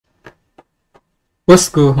What's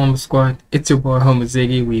good, Home Squad? It's your boy Home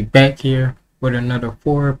Ziggy. We back here with another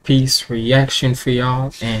 4-piece reaction for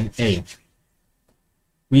y'all. And hey,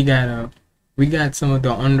 we got some of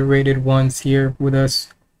the underrated ones here with us.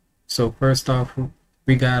 So first off,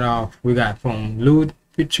 we got from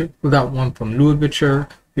Louverture. We got one from Louverture.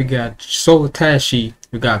 We got Tayshi.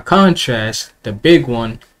 We got Khantrast, the big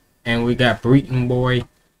one, and we got Breeton boy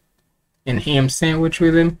and ham sandwich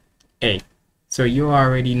with him. Hey, so you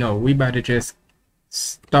already know we about to just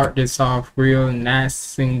start this off real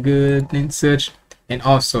nice and good and such. And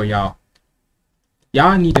also y'all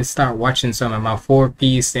need to start watching some of my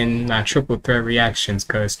 4-piece and my triple threat reactions,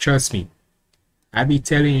 cause trust me, I be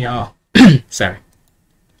telling y'all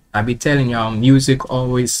music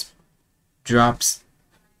always drops,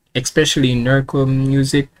 especially nerdcore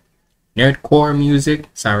music, they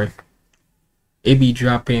be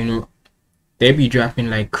dropping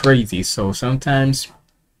like crazy. So sometimes,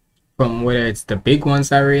 from whether it's the big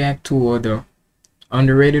ones I react to or the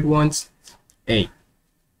underrated ones, hey,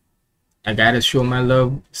 I gotta show my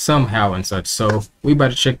love somehow and such. So we about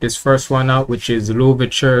to check this first one out, which is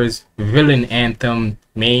Louverture's Villain Anthem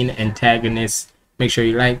main antagonist. Make sure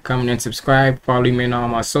you like, comment, and subscribe. Follow me on all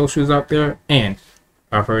my socials up there. And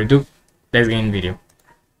without further ado, let's get in the video.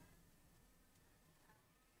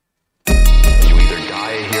 You either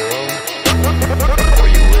die a hero, or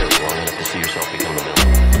you live long enough to see yourself become a villain.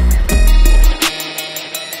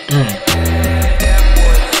 You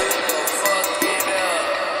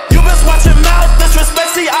best watch your mouth,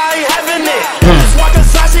 disrespect, see I ain't having it. Just walk a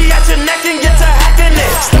sashi at your neck and get to hacking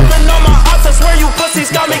it. Stepping on my ops, I swear you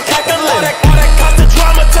pussies got me cackling. All that constant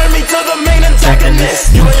drama turn me to the main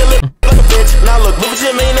antagonist. You know you look like a bitch, now look at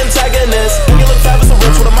your main antagonist. You look fabulous and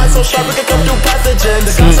rich with a mind so sharp it can come through pathogens.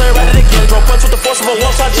 The guys are at it again, throw punch with the force of a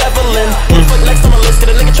one-shot javelin. Who the fuck next on my list,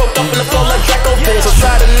 get a nigga choked up in the flow like Draco Pin. So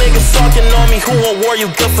try the niggas talking on me, who won't war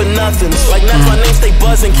you good for nothing. Like next my name stay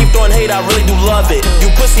buzzing, keep throwing hate, I really do love it. You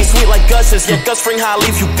pussy sweet like gushes, yeah, Gus Fring how I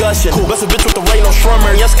leave you gushing. Best a bitch with the rain, no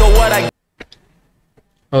strummer, yes go what I.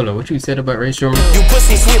 Hold on, what you said about Ray Shrummer? You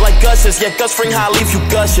pussy sweet like gushes, yeah, Gus Fring how I leave you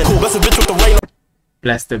gushing. Best a bitch with the rain.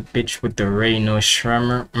 Blast the bitch with the Ray no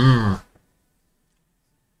Shrummer.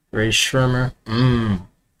 Ray Shrummer. When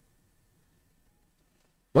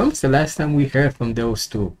was the last time we heard from those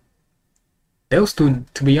two? Those two,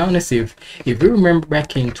 to be honest, if you remember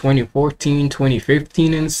back in 2014,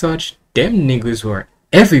 2015 and such, them niggas were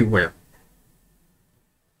everywhere.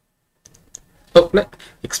 Oh,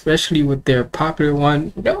 especially with their popular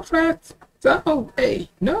one, no flex, so hey,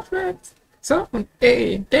 no flex, so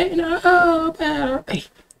hey, they know better, hey,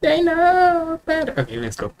 they know better. Okay,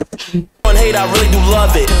 let's go. Hate, I really do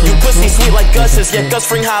love it. You pussy sweet like gushes, yeah, Gus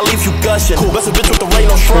Fring how I leave you gushing. Best a bitch with the rain,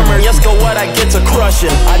 no strummer, yes go what I get to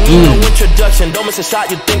crushing. I need no introduction, don't miss a shot,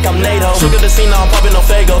 you think I'm NATO. Sugar the scene, now I'm popping no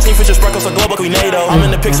fago. Team Fisher sprinkles a global tornado. I'm in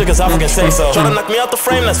the picture cause I fucking say so. Try to knock me out the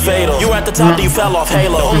frame, that's fatal. You at the top, you fell off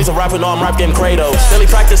Halo. The homies are rapping, no, I'm rap game Kratos. Daily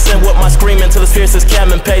practicing with my screaming till it's fierce as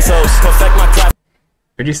Cam and Pesos. Perfect my craft.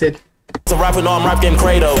 What you said? So rapping, no, I'm rap game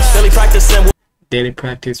Kratos. Daily practicing with daily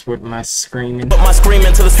practice with my screaming. But my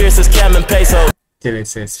screaming till it's fierce as Cam and Pesos. Till it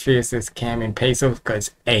says fierce as Cam and Pesos,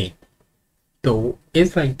 cause hey,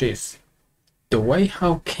 it's like this. The way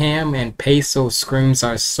how Cam and Pesos screams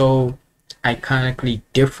are so iconically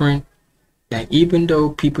different, that even though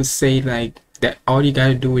people say like that all you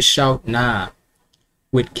gotta do is shout, nah.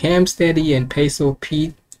 With Cam Steady and Peso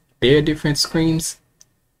Pete, their different screams,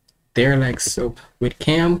 they're like, so with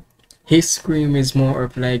Cam, his scream is more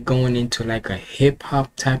of like going into like a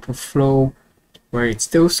hip-hop type of flow where it's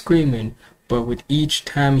still screaming, but with each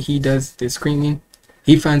time he does the screaming,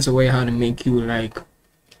 he finds a way how to make you like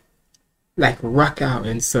rock out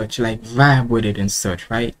and such, like vibe with it and such,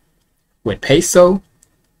 right? With Peso,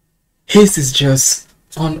 his is just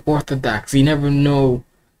unorthodox. You never know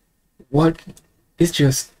what, it's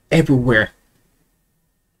just everywhere.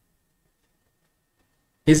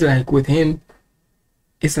 It's like with him,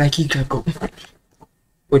 it's like he could go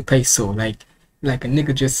with Peso, like a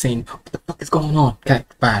nigga just saying, what the fuck is going on? Kind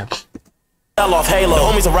of vibe. Fell off Halo. The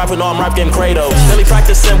homies are rapping, no, I'm rap game Kratos. Daily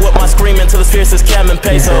practicing with my screaming till it's fierce as Cam and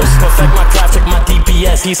Pesos. Perfect my craft, check my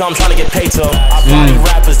DPS, he's how I'm trying to get paid to. I body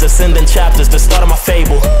rappers, descending chapters, the start of my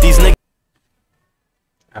fable. These niggas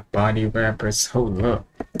I body rappers, hold up.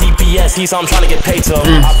 DPS, he's how I'm trying to get paid to.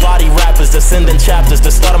 I body rappers, descending chapters, the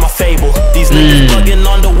start of my fable. These niggas bugging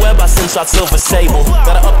on the web, I send shot silver sable.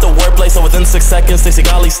 Gotta up the wordplay so within 6 seconds, they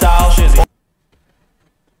Gali style.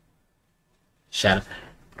 Shut up.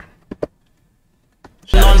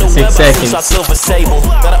 On the web, 6 I seconds. shot silver sable.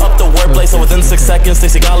 Gotta up the wordplay so within 6 seconds, they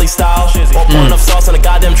Gali style. Or pour enough sauce on the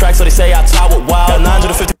goddamn track so they say I tie with wild.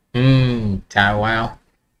 950. Ty Wow.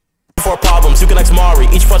 4 problems, you can ask Mari.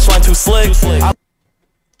 Each punchline too slick.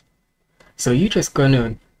 So you just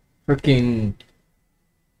gonna freaking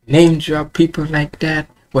name drop people like that?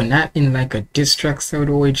 Well, not in like a diss track sort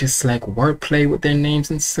of way, just like wordplay with their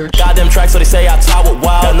names and such. Goddamn tracks, so they say I tie with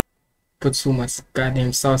wild. Put so much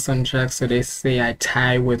goddamn sauce on tracks, so they say I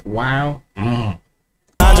tie with wow.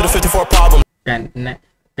 954 problems. Got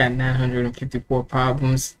 954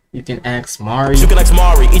 problems. You can ask Mari. You can ask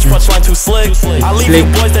Mari. Each punchline too slick. I leave you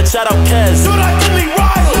boys that shout out Kez. Do not get me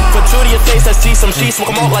riled. Put two to your face, I see some cheese. Smoke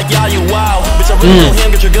them out like yeah, you wow. Bitch, I really know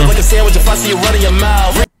him. Get your good like a sandwich if I see you running your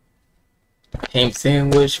mouth. Ham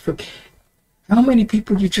sandwich. How many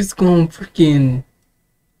people you just gonna freaking?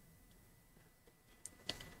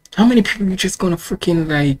 How many people you just gonna freaking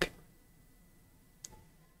like?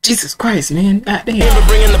 Jesus Christ, man! Goddamn. Been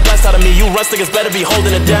bringing the best out of me. You rust niggas better be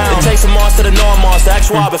holding it down. It takes a monster to know a monster.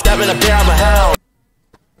 Ask Rob if that been a bear, I'm a hound.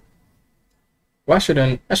 Well, I should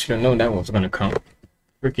have known that was gonna come.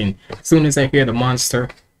 Freaking, as soon as I hear the monster,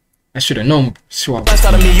 I should have known. Schwab. Best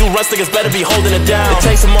out of me. You rust niggas better be holding it down. It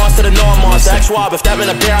takes a monster to know a monster. Ask Rob if that been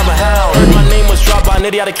a bear, I'm a hound. Heard my name was dropped by an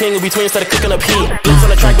idiotic king who between instead of cooking up heat. Boots on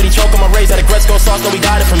the track, but he choke on my raise. Had a Gretzko sauce, no, he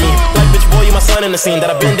got it from me. Like bitch, boy, you my son in the scene.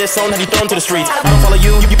 That I've been disowned, have you thrown to the streets. I don't follow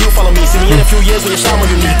you, you follow me. See me in a few years when your shot more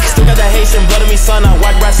unique. Still got that Haitian blood in me, son. I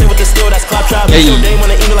whack brass with the steel, that's clap trap. Hey. Your name on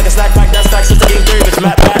the email like a snack pack, that's facts. Just a game theory, bitch,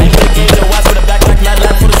 map back. Ain't the game, your watch with a backpack, mad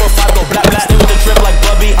lad. Put it for 5, go black black. Stay with the drip like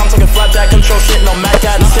Bubby. I'm talking flapjack, control shit, no mad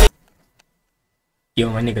cat. Yo,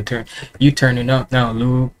 my nigga, you turning up now,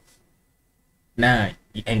 Lou. Nah,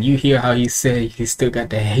 and you hear how he said he still got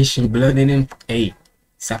the Haitian blood in him. Hey,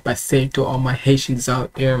 I say to all my Haitians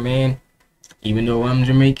out there, man. Even though I'm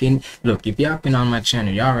Jamaican, look, if y'all been on my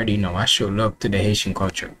channel, y'all already know I show love to the Haitian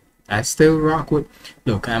culture. I still rock with.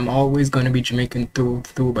 Look, I'm always gonna be Jamaican through,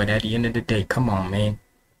 but at the end of the day, come on, man.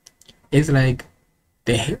 It's like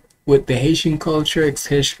with the Haitian culture,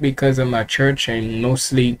 especially because of my church and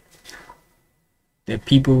mostly the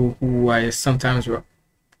people who I sometimes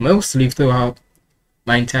mostly throughout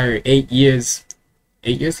my entire 8 years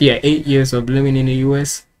of living in the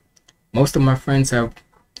US, most of my friends have,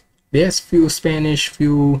 there's few Spanish,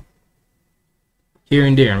 few here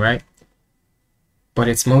and there, right? But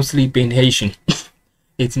it's mostly been Haitian.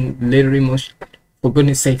 It's literally most, for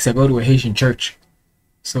goodness sakes, I go to a Haitian church.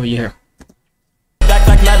 So yeah.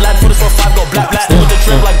 Back mad lad, put it for 5, go black black. With the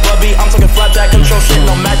drip like Bubby, I'm talking flapjack, control shit,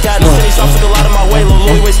 no mad cat. The city shops took a lot of my way, Lil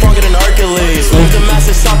Louis way stronger than Hercules. Leave the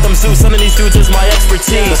masses, shot them Zeus, some of these dudes is my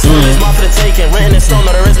expertise. It's mine for the taking, written in stone,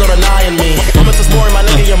 no there is no denying me. I'm into sport, my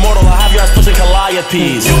nigga, you're mortal, I'll have your ass pushing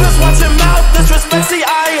Calliope's. You just watch your mouth, disrespect, see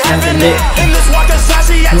I ain't having it. In this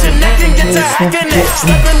Wakasashi at your neck and get to hacking it.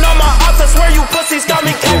 Stepping on my ops, I swear you pussies got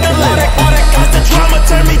me cackling. All that constant drama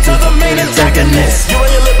turn me to the main antagonist. You run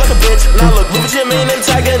your lip like a bitch, now look at your main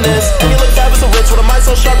antagonist. And you look fabulous and rich with a mind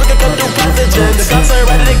so sharp it can cut through pathogens. The guns ain't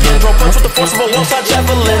right it again, throw punch with the force of a one-shot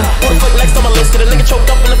javelin. Put a foot next on my list, get a nigga choked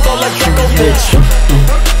up in the floor like Draco, bitch.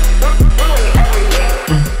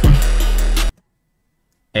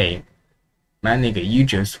 Hey, my nigga, you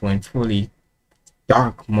just went fully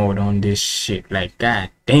dark mode on this shit. Like, god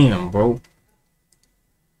damn, bro.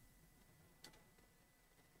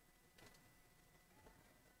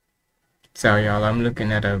 Sorry, y'all. I'm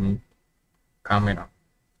looking at a comment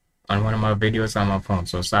on one of my videos on my phone,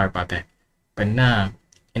 so sorry about that. But nah,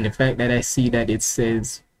 and the fact that I see that it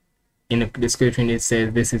says in the description, it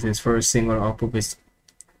says this is his first single off of his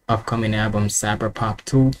upcoming album, Cyberpop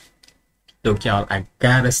 2. Look, y'all, I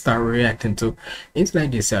gotta start reacting to. It's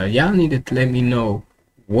like this, y'all need to let me know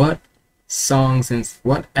what songs and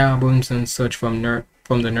what albums and such from the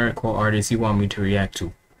nerdcore artists you want me to react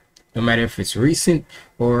to. No matter if it's recent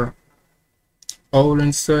or old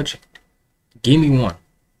and such, give me one.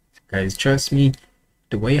 Guys, trust me,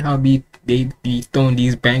 the way how they be throwing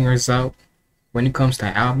these bangers out when it comes to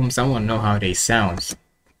albums, I want to know how they sound.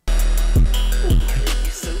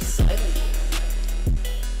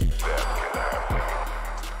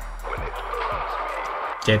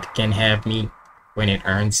 Death can have me when it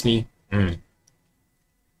earns me.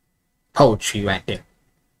 Poetry right there.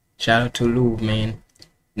 Shout out to Lou, man.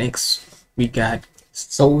 Next we got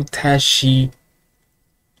Tayshi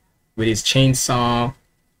with his Chainsaw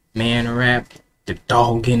Man rap, The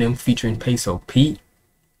Dog in Him featuring Peso Pete.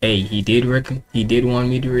 Hey, he did want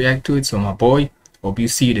me to react to it, so my boy, hope you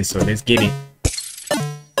see this, so let's get it.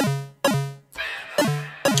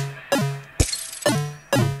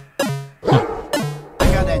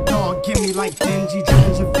 I got that dog, give me like Genji,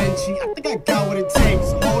 Jones and Vinci. I think I got what it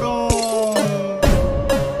takes. Hold on.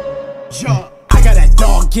 Yo, I got that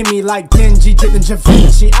dog. dog, give me like dingy, dripping Da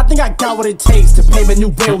Vinci. I think I got what it takes to pave a new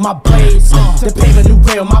way with my blades. To pave a new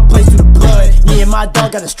way with my place through the blood. Me and my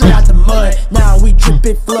dog got it straight out the mud. Now we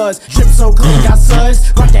dripping floods, drip so clean, got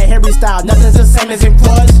suds. Rock that Harry style, nothing's the same as it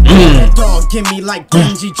was. That dog, give me like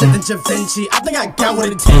dingy, dripping Da Vinci. I think I got what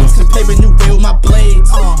it takes to pave a new way with my blades.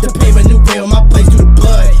 To pave a new way with my place through the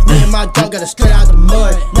blood. Me and my dog got it straight out the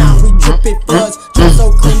mud. Now we dripping floods, drip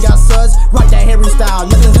so clean, got suds. Rock that Harry style,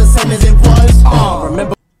 nothing's the same as it was.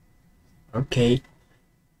 Remember. Okay.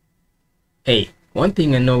 Hey, one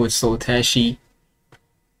thing I know with Tayshi,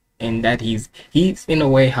 and that he's in a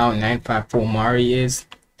way how 954 Mari is,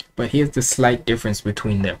 but here's the slight difference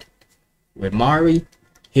between them. With Mari,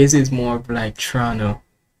 his is more of like trying to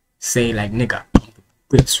say like, nigga, I'm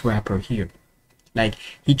the best rapper here. Like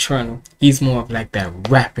he's more of like that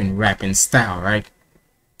rapping style, right?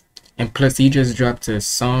 And plus he just dropped a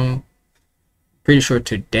song, pretty sure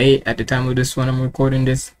today at the time of this one I'm recording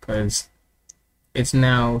this, because it's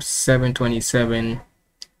now 7:27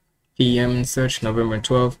 p.m. and such, November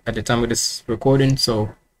 12th at the time of this recording,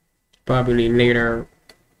 so probably later,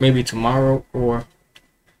 maybe tomorrow or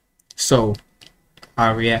so,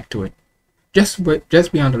 I'll react to it. Just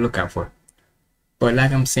be on the lookout for it. But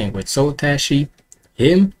like I'm saying, with Tayshi,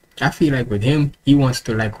 I feel like with him, he wants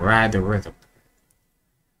to like ride the rhythm.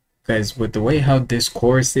 Because with the way how this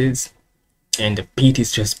chorus is, and the beat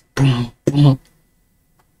is just boom, boom.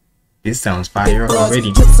 This sounds fire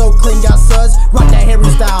already. Drip so clean, got suds. Rock that Harry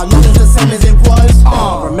style, nothing's the same as it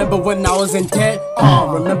was. Remember when I was in debt?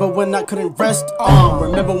 Remember when I couldn't rest?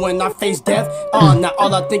 Remember when I faced death? Now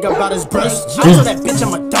all I think about is breasts. I told that bitch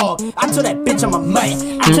I'm a dog. I told that bitch I'm a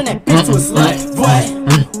mate. I turned that bitch to a slut.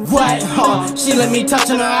 What? She let me touch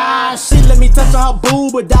on her eyes. She let me touch on her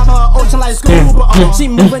boob, but dive on her ocean like scuba. She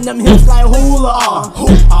moving them hips like hula.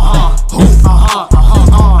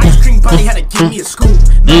 Ice cream bunny had to give me a scoop.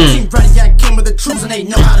 Team ready, I came with the troops and they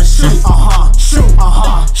know how to shoot. Shoot.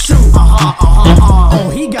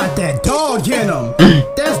 Oh, he got that dog in him.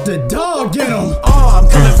 That's the dog in him. I'm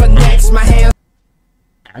coming for next, my hands.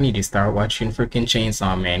 I need to start watching freaking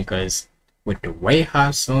Chainsaw Man, cause with the way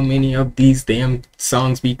how so many of these damn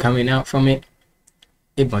songs be coming out from it,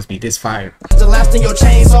 it must be this fire. The last in your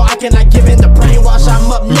chain, so I cannot give in the brainwash.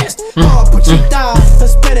 I'm up next. Pochita,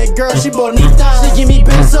 Hispanic girl, she bonita. She give me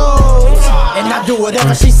pesos, and I do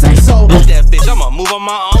whatever she say so. Fuck that bitch, I'ma move on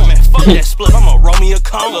my own, man. Fuck that split, I'ma roll me a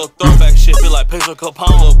cone. Little throwback shit, feel like Peso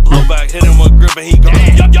Capone. Little blowback, hit him with grip and he gone.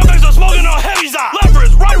 Y'all niggas are smoking on heavy's eye. Left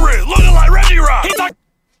wrist, right wrist, looking like Reggie Rock. He talk.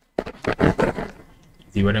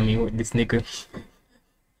 See what I mean with this nigga?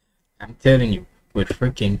 I'm telling you, with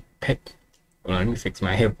freaking hold on, let me fix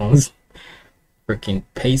my headphones. Freaking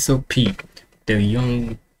Peso Pete, the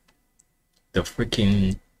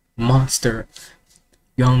freaking monster,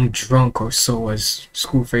 young drunk or so as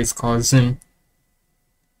Schoolface calls him.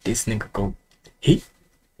 This nigga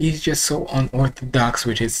he's just so unorthodox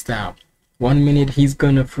with his style. 1 minute he's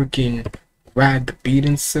gonna freaking ride the beat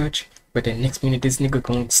and such, but the next minute this nigga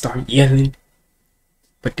gonna start yelling,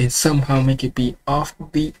 but then somehow make it be off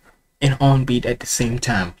beat and on beat at the same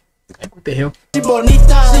time. Like, what the hell? She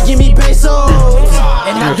bonita, she give me pesos,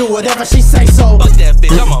 and I do whatever she say so. Fuck that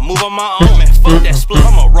bitch, I'ma move on my own, man. Fuck that split,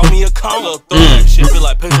 I'ma roll me a cone. Little throwback shit, feel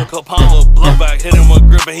like Peso Capone. Little blowback, hit him with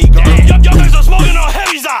grip and he gone. Y'all niggas are smoking on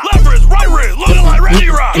heavy's eye. Left wrist, right wrist, looking like Reggie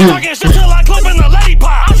Rock. He talking shit till I clip in the lady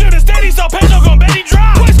pop. I'm shooting steady, so Peso gon' bet he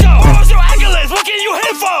drop. Quiz go, what's your accolades? What can you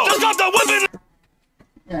hit for? Just got the whipping.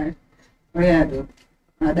 Yeah. What you do?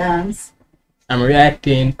 A dance? I'm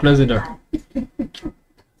reacting. Close the door.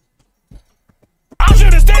 I'm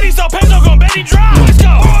shooting steady, so Peso gon' bet he drop. Quiz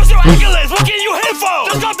go, what's your accolades? What can you hit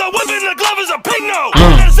for? Just got the whipping, the glove is a pig nose.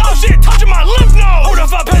 That's all shit touching my lymph node. Who the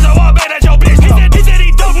fuck Peso all bad at your bitch? He said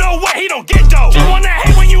he dope, no way, he don't get dope. You wanna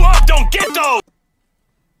hate when you up, don't get those.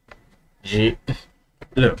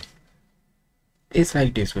 Look, it's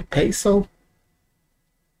like this with Peso.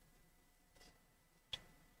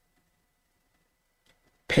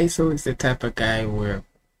 Peso is the type of guy where,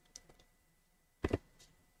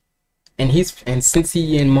 and since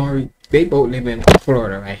he and Mari, they both live in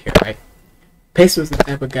Florida right here, right? Peso is the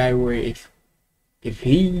type of guy where if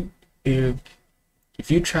you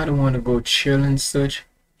try to want to go chill and such,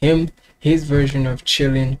 his version of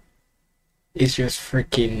chilling is just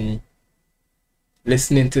freaking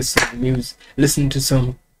listening to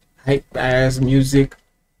some hype ass music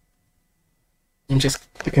and just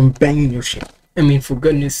freaking banging your shit. I mean, for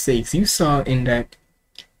goodness sakes, you saw in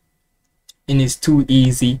It's Too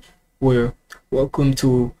Easy, where welcome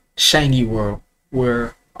to Shiny World,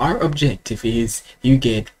 where our objective is we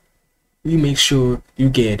make sure you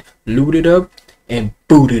get looted up and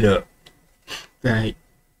booted up. Like,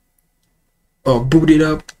 or booted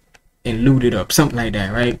up and looted up, something like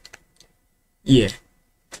that, right? Yeah.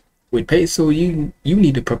 With Peso, you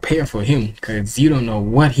need to prepare for him, because you don't know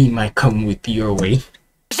what he might come with your way.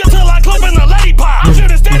 Till I clip in the lady pop. I'm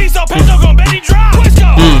shooting steady, so Peso gon' Betty drop.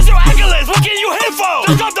 Quisco, what's your accolades? What can you hit for?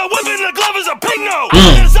 Just got the whip and the glove is a pig nose.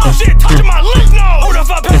 There's all shit touching my lip nose. Who the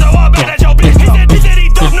fuck Peso all bad at your bitch? He said he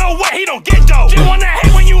don't know where he don't get those. Just wanna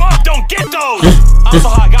hate when you up, don't get those. I'm so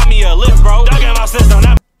hot, got me a lift, bro. Dug in my system.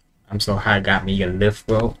 I'm so high, got me a lift,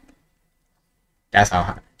 bro. That's how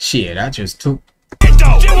high. Shit, I just took.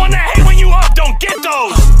 Just wanna hate when you up, don't get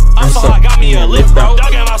those. I'm so hot, got me a lift, bro.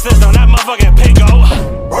 Dug in my system, that motherfucking pingo.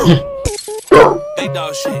 Big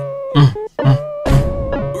dog shit.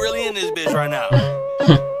 We really in this bitch right now.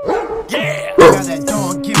 Yeah. Got that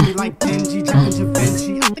dog, give me like Benji, dripping to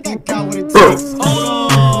Benji. I think I got what it takes.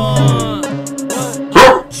 Hold on.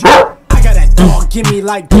 I got that dog, give me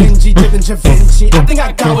like Benji, dripping to Benji. I think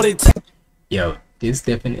I got what it takes. Yo, this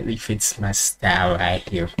definitely fits my style right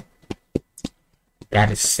here.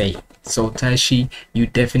 Gotta say, so Tayshi, you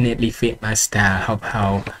definitely fit my style of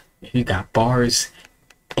how you got bars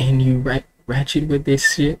and you ratchet with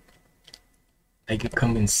this shit. Like it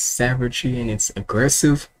come in savagery and it's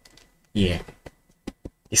aggressive. Yeah,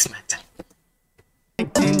 it's my time.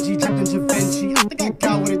 Like Benji, dripping to Benji. I think I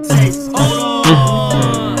got what it takes.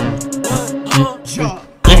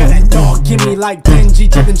 I got that dog, give me like Benji,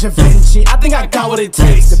 dripping to Benji. I think I got what it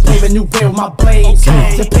takes to pave a new way with my blades.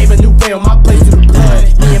 To pave a new way with my blades through the blood.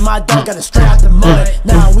 Me and my dog got it straight out the mud.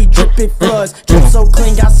 Now we drip it floods. Drip so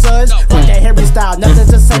clean, got suds. Rock that Harry style,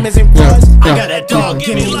 nothing's the same as it was. I got that dog,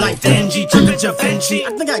 give me like Benji, dripping to Benji.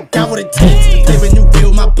 I think I got what it takes to pave a new way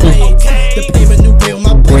with my blades. To pave a new way with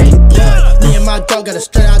my blades through the blood. Me and my dog got it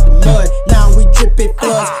straight out the mud. Now we drip it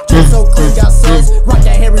floods. Drip so clean, got suds. Rock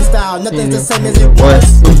that Harry style, nothing's the same as it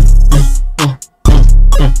was.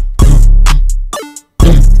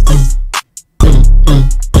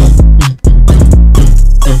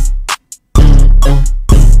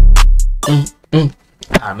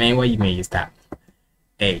 Ah man, what you mean you stop?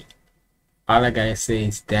 Hey, all I gotta say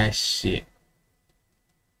is that shit.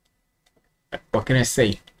 What can I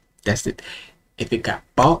say? That's it. If it got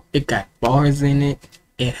bars in it,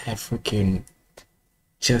 it had freaking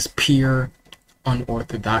just pure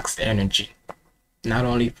unorthodox energy. Not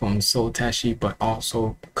only from Soul Tayshi, but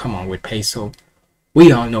also, come on, with Peso.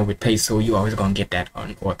 We all know with Peso, you always gonna get that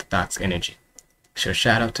unorthodox energy. So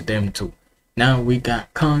shout out to them too. Now we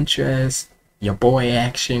got Khantrast, your boy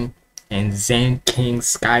Action, and Zen King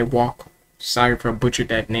Skywalk. Sorry if I butchered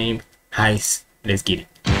that name. Heist. Let's get it.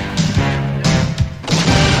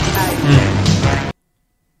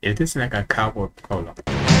 Is this like a cowboy polo?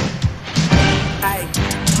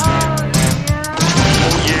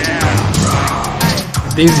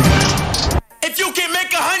 This is. If you can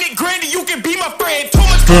make 100 grand, you can be my friend. Too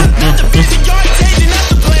much fun, not the vision, y'all changing, not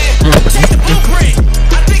the plan. Check the blueprint.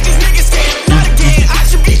 I think these niggas scam, not again. I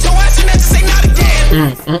should beat your ass and that's to say not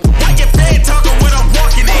again. Why get fed talking when I'm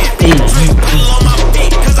walking in? Pedal on my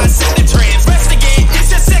feet, cause I set the trends. Rest again,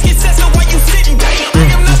 it's your second set, so why you sitting down?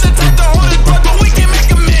 I am not the type to hold it, but we can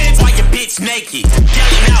make amends. Why your bitch naked?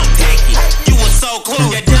 Yelling out, take it. You was so close,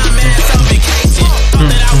 your dumb ass on vacation. Thought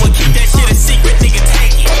that I would keep that shit a secret, nigga,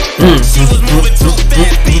 take it. She was moving too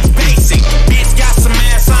fast, bitch, basic. Bitch got some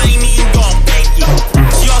ass, I ain't even gon' fake it.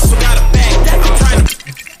 She also got a bag that I'm trying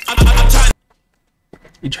to.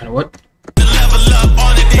 You trying to what? Level up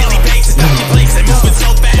on a daily basis. Touch your place and moving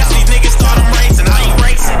so fast. These niggas thought I'm racing. I ain't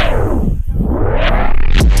racing.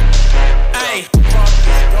 Hey,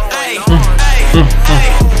 hey, hey,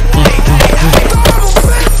 hey,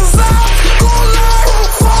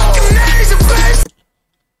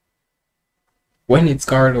 When did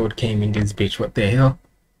Scarlord came in this bitch? What the hell?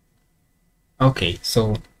 Okay,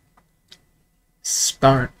 so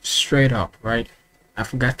start straight up, right? I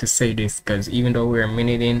forgot to say this because even though we're a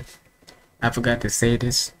minute in, I forgot to say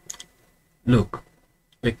this. Look,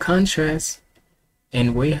 with Khantrast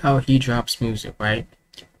and way how he drops music, right?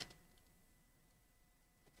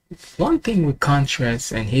 One thing with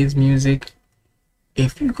Khantrast and his music,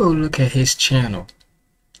 if you go look at his channel,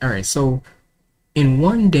 alright, so in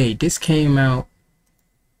one day, this came out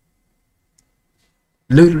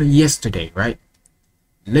literally yesterday, right?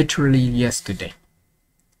 Literally yesterday.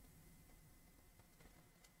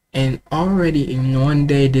 And already in one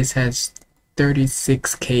day, this has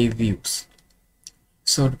 36k views.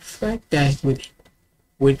 So the fact that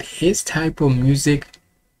with his type of music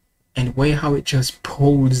and way how it just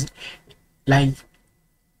pulls, like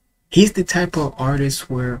he's the type of artist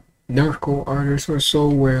where nerdcore artist or so,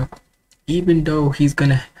 where even though he's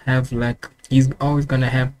gonna have like, he's always gonna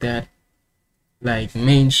have that like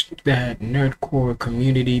that nerdcore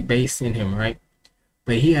community based in him, right?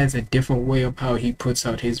 But he has a different way of how he puts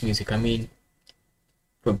out his music. I mean,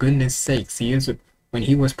 for goodness sakes, when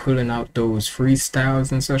he was pulling out those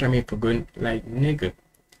freestyles and such. I mean, for good, like, nigga,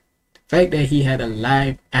 the fact that he had a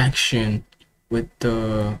live action with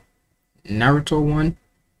the Naruto one,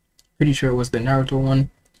 pretty sure it was the Naruto one,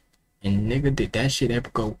 and nigga, did that shit ever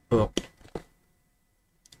go up?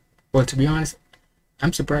 Well, to be honest,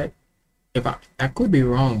 I'm surprised. If I could be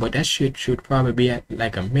wrong, but that shit should probably be at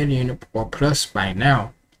like 1 million or plus by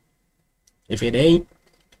now. If it ain't,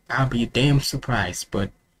 I'll be damn surprised.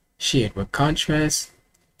 But shit, with Khantrast,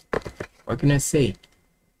 what can I say?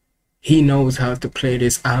 He knows how to play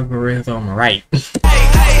this algorithm right.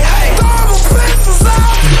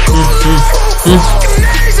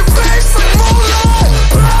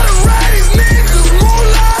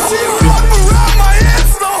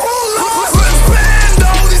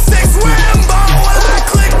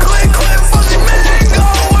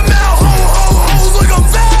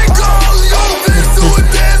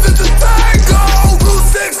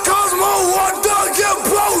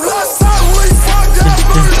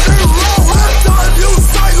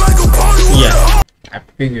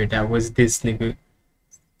 Figured that was this nigga.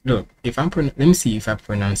 Look, if I'm let me see if I'm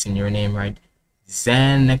pronouncing your name right.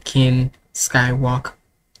 Anakin Skywalker.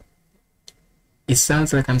 It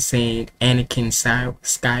sounds like I'm saying Anakin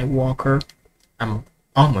Skywalker. I'm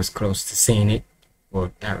almost close to saying it.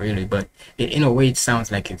 Well, not really, but in a way it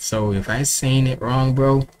sounds like it. So if I'm saying it wrong,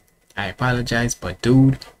 bro, I apologize. But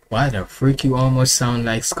dude, why the freak you almost sound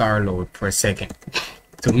like Star-Lord for a second?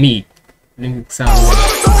 To me, it sounds like...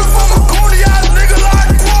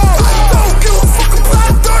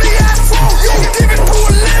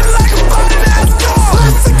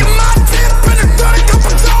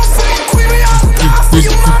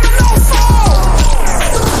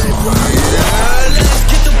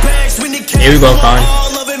 Here we go, Con.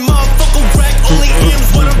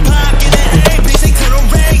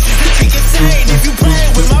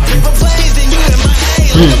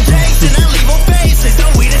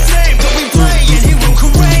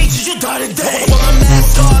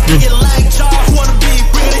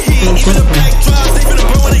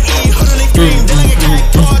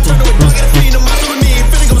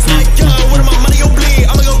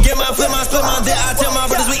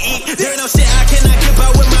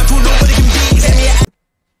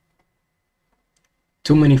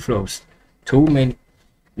 Too many flows. Too many.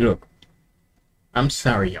 Look, I'm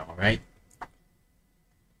sorry, y'all, right?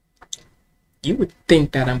 You would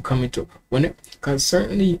think that I'm coming to because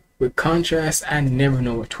certainly with Khantrast, I never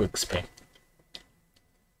know what to expect.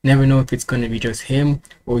 Never know if it's gonna be just him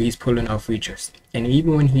or he's pulling out features. And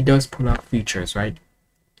even when he does pull out features, right?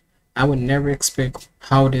 I would never expect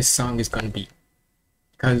how this song is gonna be.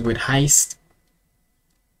 Because with Heist,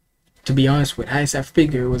 to be honest, with Heist, I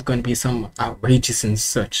figured it was gonna be something outrageous and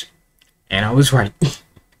such. And I was right.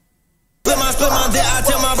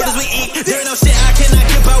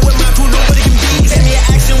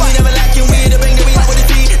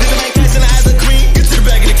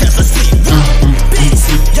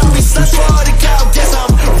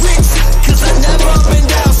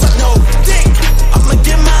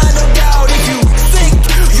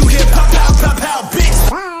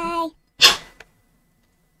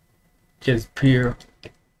 Just pure,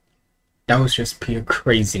 that was just pure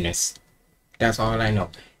craziness. That's all I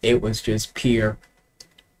know. It was just pure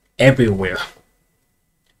everywhere.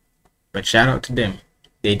 But shout out to them.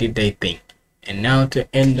 They did their thing. And now to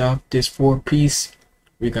end off this 4-piece,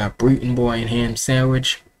 we got Breeton Boy and Ham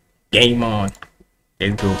Sandwich. Game on.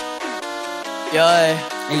 Let's go.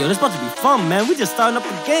 Hey, yo, this about to be fun, man. We just starting up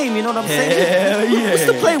the game, you know what I'm saying? Hell yeah. We're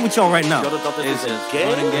still playing with y'all right now. Is it game?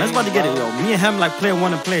 Let's about to get it, yo. Me and Ham like player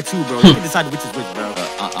 1 and player 2, bro. You can decide which is which, bro.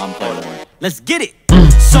 I'm player 1. Let's get it.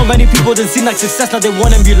 So many people didn't seem like success, now they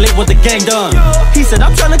want to emulate what the gang done. He said,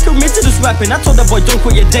 I'm trying to commit to this rapping. I told that boy, don't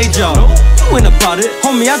quit your day job. You ain't about it,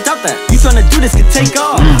 homie, I doubt that. You trying to do this can take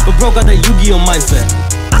off. But bro got that Yu-Gi-Oh mindset.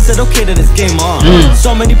 I said, okay, then it's game on.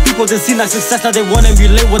 So many people didn't seem like success, now they want to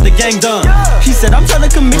emulate what the gang done. He said, I'm trying to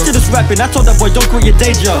commit to this rapping. I told that boy, don't quit your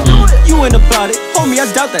day job. You ain't about it, homie, I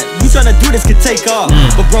doubt that. You trying to do this can take off.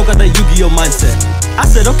 But bro got that Yu-Gi-Oh mindset. I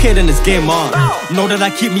said, okay, then it's game on. Know that I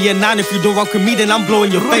keep me at 9. If you don't rock with me, then I'm blowing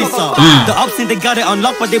your face off. The ups and they got it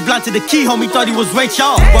unlocked, but they blind to the key. Homie thought he was Ray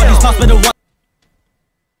Charles. Brought these pops with the one.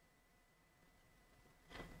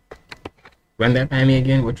 Run that by me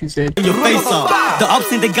again, what you said? Your face off. The ups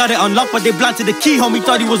and they got it unlocked, but they blind to the key. Homie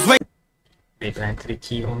thought he was Ray. They planted the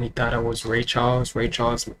key, homie thought I was Ray Charles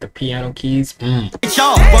with the piano keys.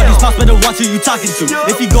 Y'all, bro, these pops better watch who you talking to.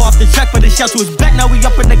 If you go off the track, but the shout to his back, now we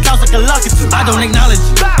up in the clouds like a locket to. I don't acknowledge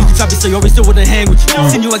you. You can try to say you always still with a hand with you.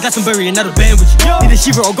 Seen you, I got some berry and not a band with you. Need a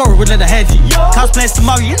Shiva or Goro, would let a hand you. Cause plans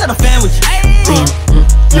tomorrow, you're not a fan with you.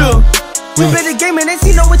 Yeah. You been the game and ain't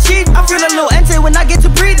seen no achievement. I feel a little ente when I get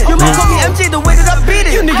to breathing. Your mom call me MJ the way that I beat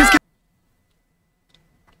it. You niggas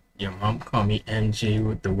Your mom call me MJ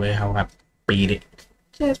with the way how I beat it.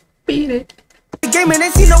 Just beat it. game and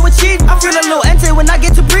ain't seen no achievement. I feel a little ente when I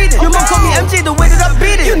get to breathing. Your mom call me MJ the way that I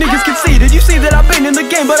beat it. You niggas conceited. You see that I've been in the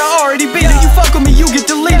game, but I already beat it. You fuck with me, you get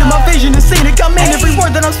deleted. My vision is scenic. I'm in every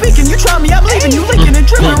word that I'm speaking. You try me, I'm leaving you leaking and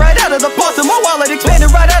dripping right out of the bottom. My wallet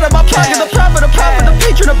expanded right out of my pocket. The profit, the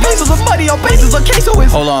patron, the pesos of money on bases. A queso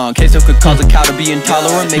is. Hold on, queso could cause a cow to be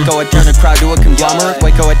intolerant. Mako would turn a crowd to a conglomerate.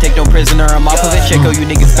 Waco would take no prisoner, I'm off of it. Chico, you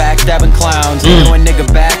niggas backstabbing clowns. They know a nigga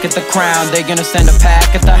back at the crown. They gonna send a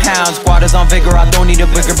pack at the hound. Squad is on vigor, I don't need a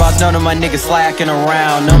bigger boss. None of my niggas slacking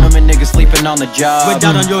around. None of my niggas sleeping on the job. Went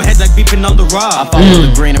down on your head like beeping on the rock. I follow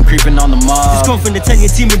the green, I'm creeping on the mob. It's going from the 10-year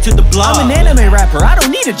team into the block. I'm an anime rapper, I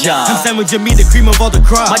don't need a job. I'm sandwiching me the cream of all the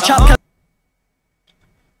crop. My chop.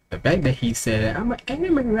 The fact that he said, I'm an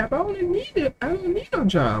anime rapper, I don't need no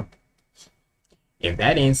job. If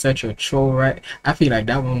that ain't such a troll, right? I feel like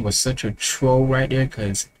that one was such a troll right there,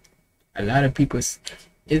 because a lot of people, it's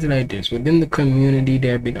like this. Within the community,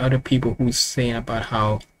 there have been other people who's saying about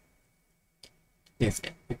how this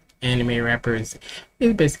anime rappers,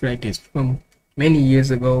 it's basically like this. From many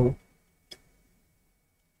years ago,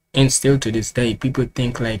 and still to this day, people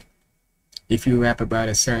think like, if you rap about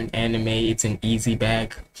a certain anime, it's an easy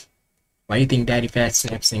bag. Why do you think Daddy Fat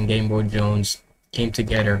Snaps and Game Boy Jones came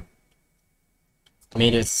together,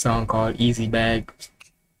 made a song called Easy Bag,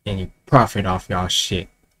 and you profit off y'all shit?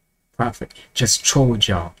 Profit. Just trolled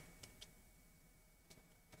y'all.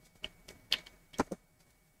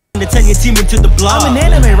 The 10-year team into the block. I'm an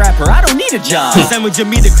anime rapper, I don't need a job. I'm sandwiching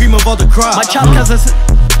me the cream of all the crop. My chop cousins.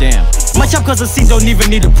 Damn. My chop cause the scene don't even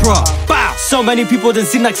need a prop. Bow. So many people didn't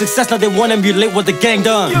seem like success, now they want to emulate what the gang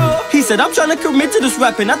done. He said, I'm trying to commit to this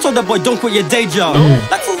rapping. I told that boy, don't quit your day job.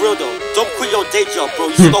 Like for real though, don't quit your day job, bro.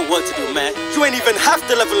 You still got work to do, man. You ain't even half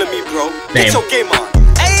the level of me, bro. Get your game on.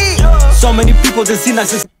 Hey. So many people didn't seem like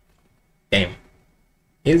success. Damn.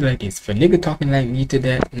 It's like this. For nigga talking like me to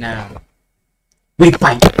that now. Wait,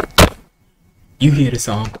 fight. You hear the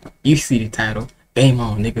song, you see the title. Game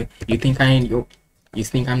on, nigga. You think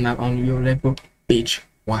I'm not on your level? Bitch,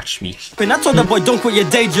 watch me. And I told that boy, don't quit your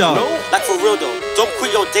day job. Like for real though, don't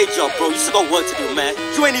quit your day job, bro. You still got work to do, man.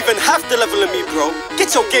 You ain't even half the level of me, bro.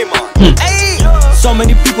 Get your game on. Hey. So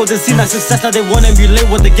many people didn't see like success, now they want to emulate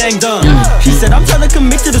what the gang done. He said, I'm trying to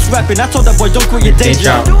commit to this rapping. I told that boy, don't quit your day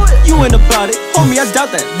job. You ain't about it, homie. I doubt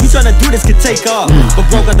that. You trying to do this could take off, but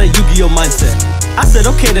bro got that Yu-Gi-Oh mindset. I said,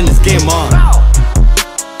 okay, then it's game on.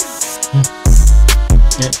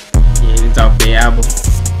 Yeah, it's off the album.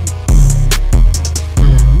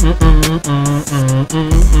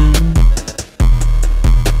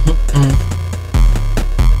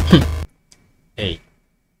 Hey,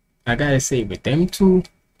 I gotta say, with them two,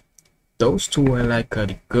 those two are like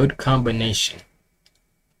a good combination,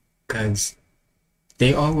 cause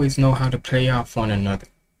they always know how to play off one another.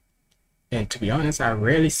 And to be honest, I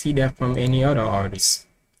rarely see that from any other artist.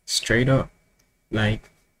 Straight up, like,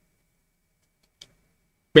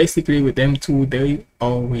 basically with them two, they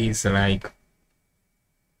always like,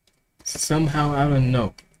 somehow, I don't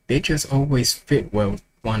know, they just always fit well with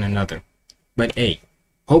one another. But hey,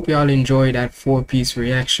 hope y'all enjoyed that 4-piece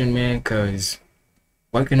reaction, man, cause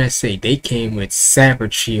what can I say, they came with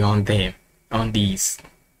savagery on them, on these,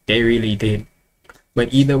 they really did.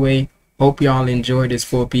 But either way, hope y'all enjoyed this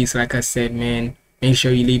 4-piece. Like I said, man, make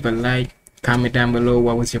sure you leave a like, comment down below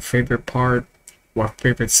what was your favorite part, what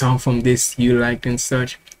favorite song from this you liked and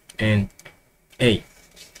such. And hey,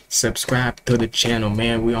 subscribe to the channel,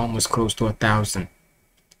 man. We almost close to 1,000.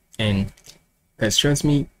 And cause trust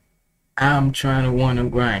me, I'm trying to wanna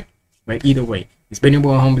grind. But either way, it's been your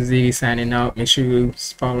boy Homie Ziggy signing out. Make sure you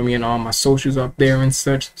follow me on all my socials up there and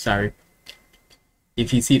such. Sorry,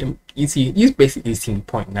 if you see them, you basically see me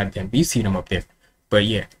pointing at them, but you see them up there. But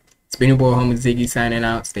yeah, it's been your boy Homie Ziggy signing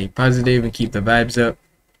out. Stay positive and keep the vibes up.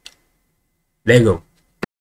 Let go.